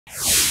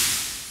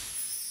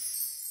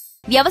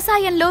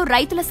వ్యవసాయంలో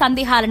రైతుల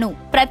సందేహాలను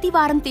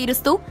ప్రతివారం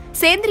తీరుస్తూ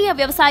సేంద్రియ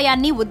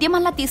వ్యవసాయాన్ని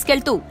ఉద్యమంలా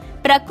తీసుకెళ్తూ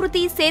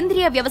ప్రకృతి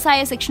సేంద్రియ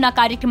వ్యవసాయ శిక్షణ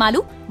కార్యక్రమాలు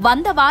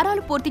 100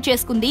 వారాలు పూర్తి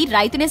చేసుకుంది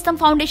రైతునేస్తం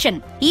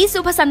ఫౌండేషన్. ఈ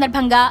శుభ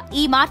సందర్భంగా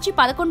ఈ మార్చి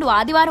 11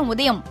 ఆదివారం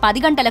ఉదయం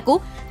 10 గంటలకు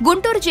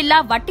గుంటూరు జిల్లా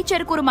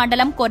వట్టిచెరుకూరు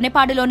మండలం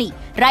కొర్నెపాడులోని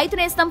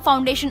రైతునేస్తం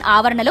ఫౌండేషన్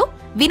ఆవరణలో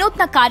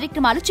వినూత్న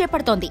కార్యక్రమాలు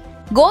చేపడుతోంది.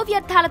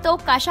 గోవ్యర్థాలతో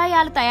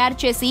కషాయాలు తయారు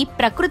చేసి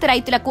ప్రకృతి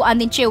రైతులకు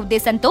అందించే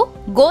ఉద్దేశంతో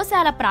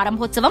గోశాల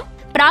ప్రారంభోత్సవం,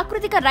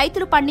 ప్రాకృతిక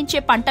రైతులు పండించే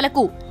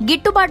పంటలకు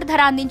గిట్టుబాటు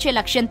ధర అందించే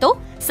లక్ష్యంతో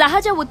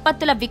సహజ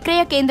ఉత్పత్తుల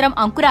విక్రయ కేంద్రం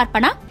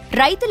అంకురార్పణ,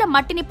 రైతుల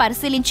మట్టిని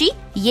పరిశీలించి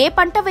ఏ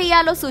పంట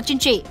వేయాలో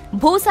సూచించే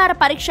భూసార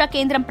పరీక్షా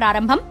కేంద్రం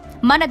ప్రారంభం,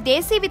 మన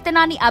దేశీ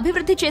విత్తనాన్ని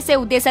అభివృద్ధి చేసే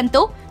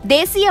ఉద్దేశంతో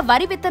దేశీయ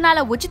వరి విత్తనాల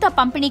ఉచిత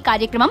పంపిణీ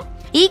కార్యక్రమం.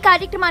 ఈ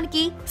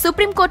కార్యక్రమానికి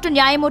సుప్రీంకోర్టు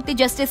న్యాయమూర్తి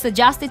జస్టిస్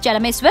జాస్తి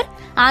చలమేశ్వర్,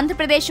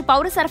 ఆంధ్రప్రదేశ్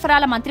పౌర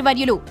సరఫరాల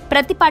మంత్రివర్యులు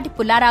ప్రత్తిపాటి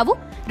పుల్లారావు,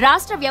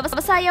 రాష్ట్ర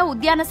వ్యవసాయ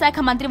ఉద్యాన శాఖ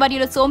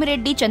మంత్రివర్యులు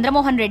సోమిరెడ్డి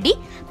చంద్రమోహన్ రెడ్డి,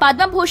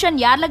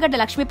 పద్మభూషణ్ యార్లగడ్డ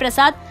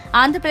లక్ష్మీప్రసాద్,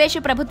 ఆంధ్రప్రదేశ్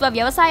ప్రభుత్వ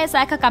వ్యవసాయ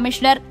శాఖ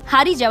కమిషనర్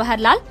హరి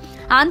జవహర్ లాల్,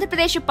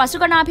 ఆంధ్రప్రదేశ్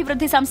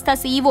పశుగణాభివృద్ధి సంస్థ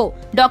సీఈఓ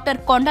డాక్టర్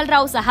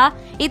కొండలరావు సహా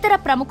ఇతర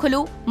ప్రముఖులు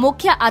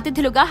ముఖ్య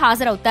అతిథులుగా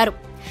హాజరవుతారు.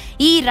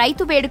 ఈ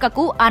రైతు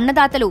వేడుకకు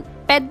అన్నదాతలు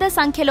పెద్ద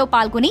సంఖ్యలో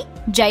పాల్గొని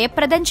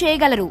జయప్రదం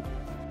చేయగలరు.